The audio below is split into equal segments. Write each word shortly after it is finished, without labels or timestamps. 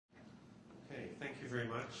very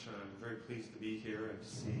much. I'm very pleased to be here and to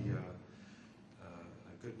see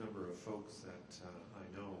a good number of folks that I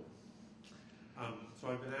know. So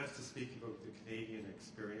I've been asked to speak about the Canadian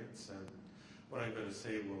experience, and what I'm going to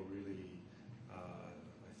say will really,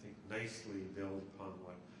 I think, nicely build upon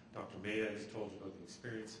what Dr. Mehta has told you about the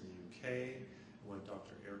experience in the UK, and what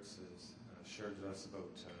Dr. Ertz has shared with us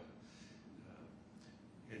about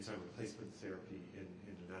enzyme replacement therapy in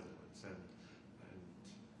the Netherlands.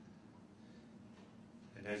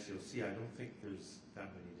 And as you'll see, I don't think there's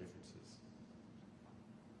that many differences.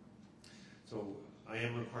 So I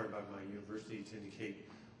am required by my university to indicate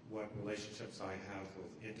what relationships I have with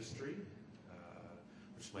industry,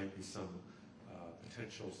 which might be some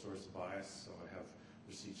potential source of bias. So I have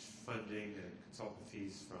received funding and consultant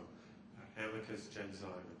fees from Amicus,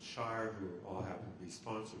 Genzyme, and Shire, who all happen to be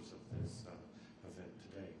sponsors of this event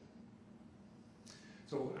today.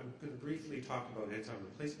 So I'm going to briefly talk about enzyme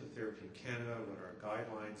replacement therapy in Canada, what our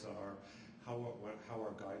guidelines are, how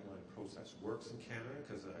our guideline process works in Canada,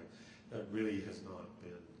 because that really has not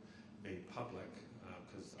been made public,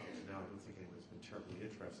 because up to now I don't think anyone's been terribly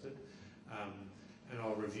interested. And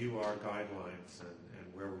I'll review our guidelines and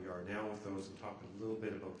where we are now with those, and talk a little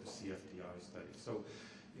bit about the CFDI study. So,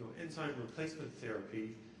 enzyme replacement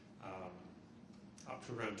therapy up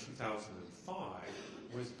to around 2005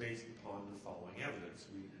 was based upon the following evidence.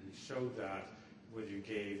 We showed that whether you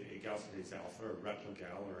gave a galsidase alpha, or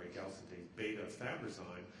Replagal, or a galsidase beta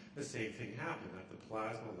Fabrazyme, the same thing happened, that the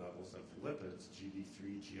plasma levels of lipids,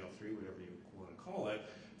 GB3, GL3, whatever you want to call it,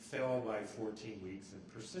 fell by 14 weeks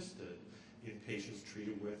and persisted in patients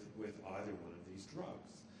treated with either one of these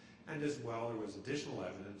drugs. And as well, there was additional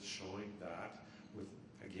evidence showing that, with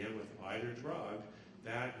either drug,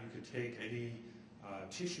 that you could take any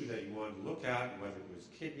tissue that you wanted to look at, whether it was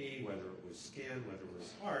kidney, whether it was skin, whether it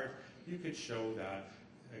was heart, you could show that,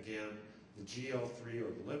 again, the GL3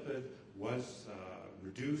 or the lipid was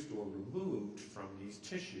reduced or removed from these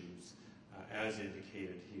tissues as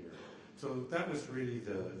indicated here. So that was really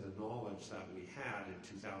the knowledge that we had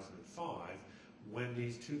in 2005 when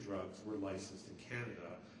these two drugs were licensed in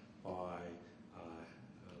Canada by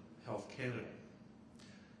Health Canada,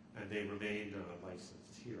 and they remain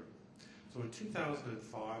licensed here. So in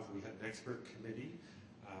 2005, we had an expert committee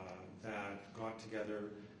that got together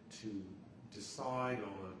to decide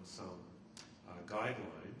on some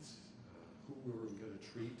guidelines. Who were we going to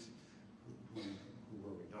treat? Who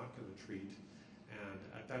were we not going to treat? And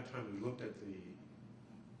at that time, we looked at the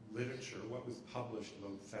literature, what was published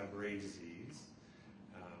about Fabry disease,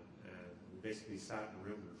 and we basically sat in a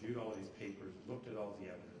room, reviewed all these papers, looked at all the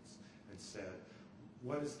evidence, and said,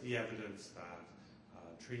 what is the evidence that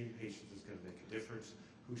treating patients is going to make a difference?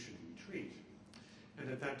 Who should we treat? And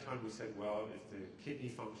at that time we said, well, if the kidney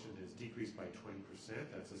function is decreased by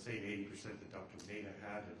 20%, that's the same 80% that Dr. Mehta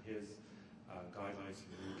had in his guidelines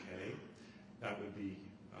from the UK, that would be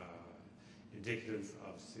indicative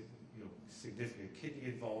of significant kidney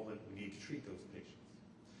involvement. We need to treat those patients.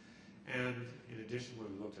 And in addition,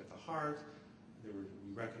 when we looked at the heart,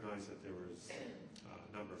 we recognized that there was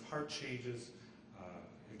a number of heart changes,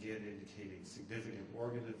 again indicating significant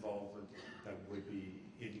organ involvement that would be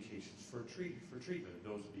indications for treatment.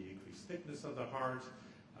 Those would be increased thickness of the heart,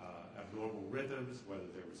 abnormal rhythms, whether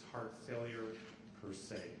there was heart failure per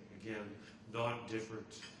se. Again, not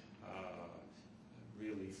different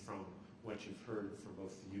really from what you've heard from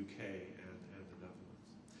both the UK and the Netherlands.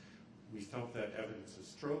 We felt that evidence of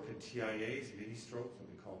stroke and TIAs, mini strokes, what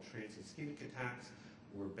we call transient ischemic attacks,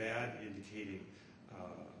 were bad, indicating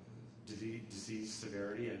disease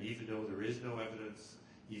severity. And even though there is no evidence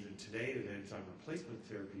even today that enzyme replacement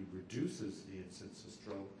therapy reduces the incidence of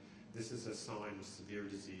stroke, this is a sign of severe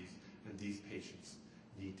disease, and these patients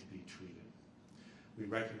need to be treated. We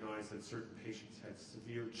recognize that certain patients had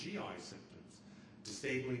severe GI symptoms,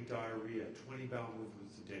 disabling diarrhea, 20 bowel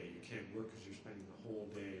movements a day. You can't work because you're spending the whole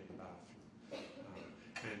day in the bathroom.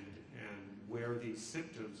 And where these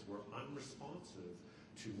symptoms were unresponsive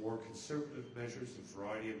to more conservative measures, a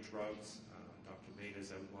variety of drugs. Dr. Mehta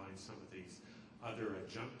has outlined some of these other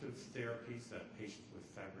adjunctive therapies that patients with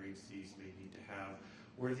Fabry disease may need to have.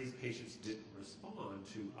 Where these patients didn't respond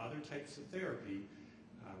to other types of therapy,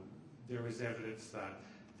 there was evidence that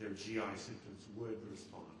their GI symptoms would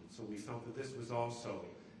respond. And so we felt that this was also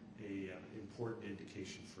an important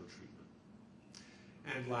indication for treatment.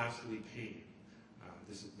 And lastly, pain.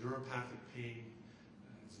 This is neuropathic pain.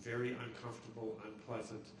 It's very uncomfortable,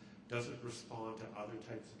 unpleasant, doesn't respond to other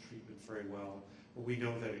types of treatment very well, but we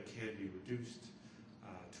know that it can be reduced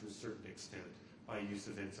to a certain extent by use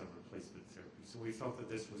of enzyme replacement therapy. So we felt that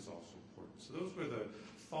this was also important. So those were the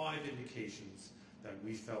 5 indications that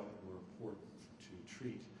we felt were important to to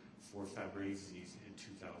treat for Fabry disease in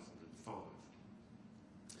 2005.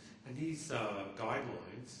 And these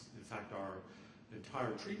guidelines, in fact, are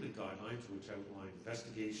entire treatment guidelines, which outline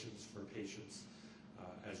investigations for patients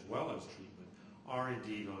as well as treatment, are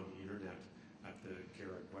indeed on the internet at the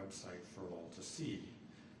Garrett website for all to see.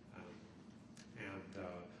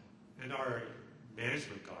 And our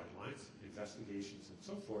management guidelines, investigations, and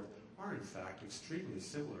so forth are in fact extremely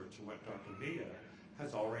similar to what Dr. Mehta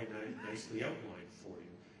has already nicely outlined for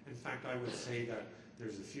you. In fact, I would say that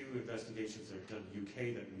there's a few investigations that are done in the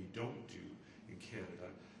UK that we don't do in Canada,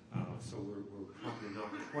 so we're probably not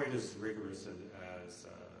quite as rigorous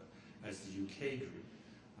as the UK group.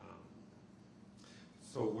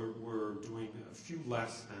 So we're doing a few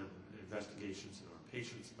less than investigations in our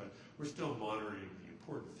patients, but we're still monitoring the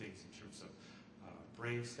important things in terms of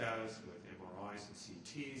brain status with MRIs and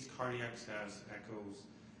CTs, cardiac status, echoes,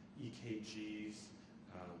 EKGs,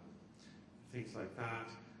 things like that,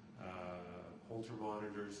 Holter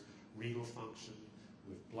monitors, renal function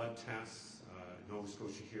with blood tests. In Nova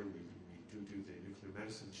Scotia here, we do the nuclear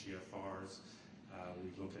medicine GFRs.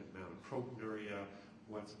 We look at amount of proteinuria,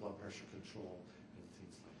 what's blood pressure control, and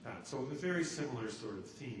things like that. So the very similar sort of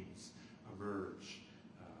themes emerge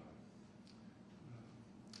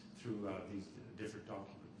through these different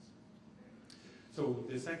documents. So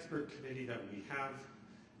this expert committee that we have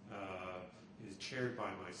is chaired by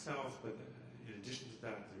myself, but in addition to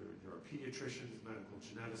that, there are pediatricians, medical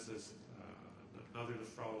geneticists, another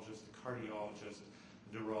nephrologist, a cardiologist,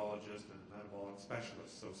 a neurologist, and a metabolic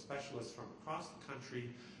specialist. So specialists from across the country,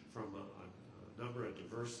 from a number of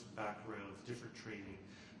diverse backgrounds, different training,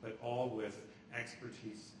 but all with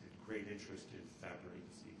expertise and great interest in Fabry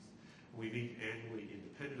disease. We meet annually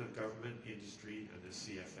independent of government, industry, and the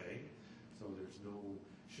CFA. So there's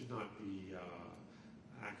should not be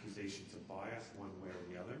accusations of bias one way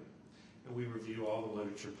or the other. And we review all the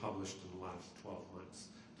literature published in the last 12 months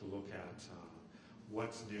to look at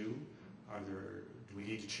what's new, do we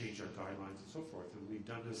need to change our guidelines and so forth. And we've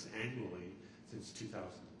done this annually since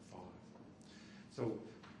 2005. So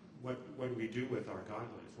what do we do with our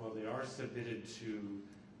guidelines? Well, they are submitted to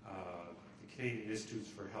the Canadian Institutes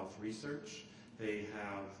for Health Research. They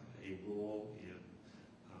have a role in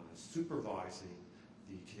supervising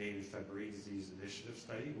the Canadian Fabry Disease Initiative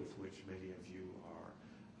study, with which many of you are,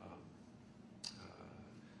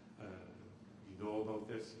 you know about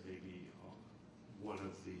this, maybe one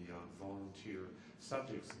of the volunteer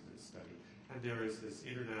subjects in this study. And there is this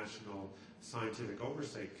International Scientific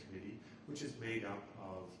Oversight Committee, which is made up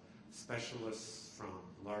of specialists from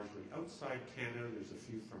largely outside Canada. There's a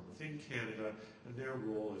few from within Canada, and their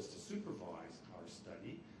role is to supervise our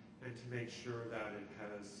study and to make sure that it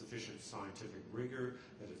has sufficient scientific rigor,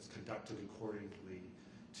 that it's conducted accordingly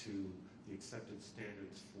to the accepted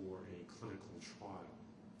standards for a clinical trial.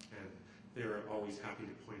 And they're always happy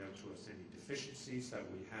to point out to us any deficiencies that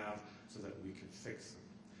we have so that we can fix them.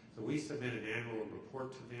 So we submit an annual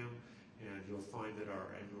report to them, and you'll find that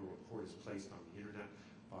our annual report is placed on the internet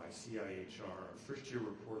by CIHR. Our first year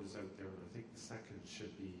report is out there, and I think the second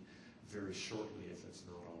should be very shortly if it's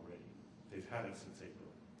not already. They've had it since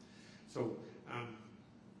April. So,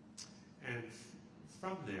 and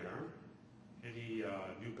from there, any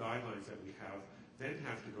new guidelines that we have then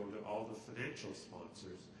have to go to all the financial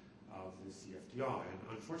sponsors of the CFDI. And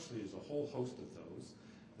unfortunately, there's a whole host of those.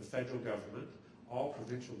 The federal government, all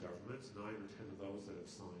provincial governments, 9 or 10 of those that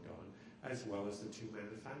have signed on, as well as the two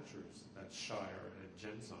manufacturers, that's Shire and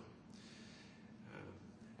Genzyme.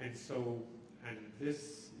 And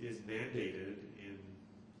this is mandated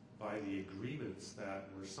by the agreements that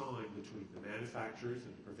were signed between the manufacturers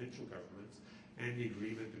and the provincial governments, and the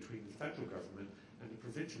agreement between the federal government and the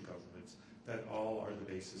provincial governments, that all are the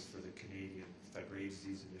basis for the Canadian Fabry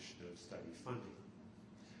Disease Initiative study funding.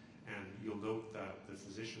 And you'll note that the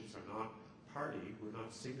physicians are not party, we're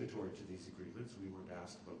not signatory to these agreements, we weren't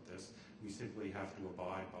asked about this, we simply have to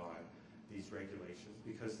abide by these regulations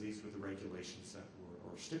because these were the regulations that were,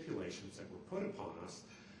 or stipulations that were put upon us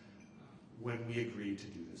when we agreed to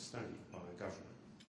do this study by government.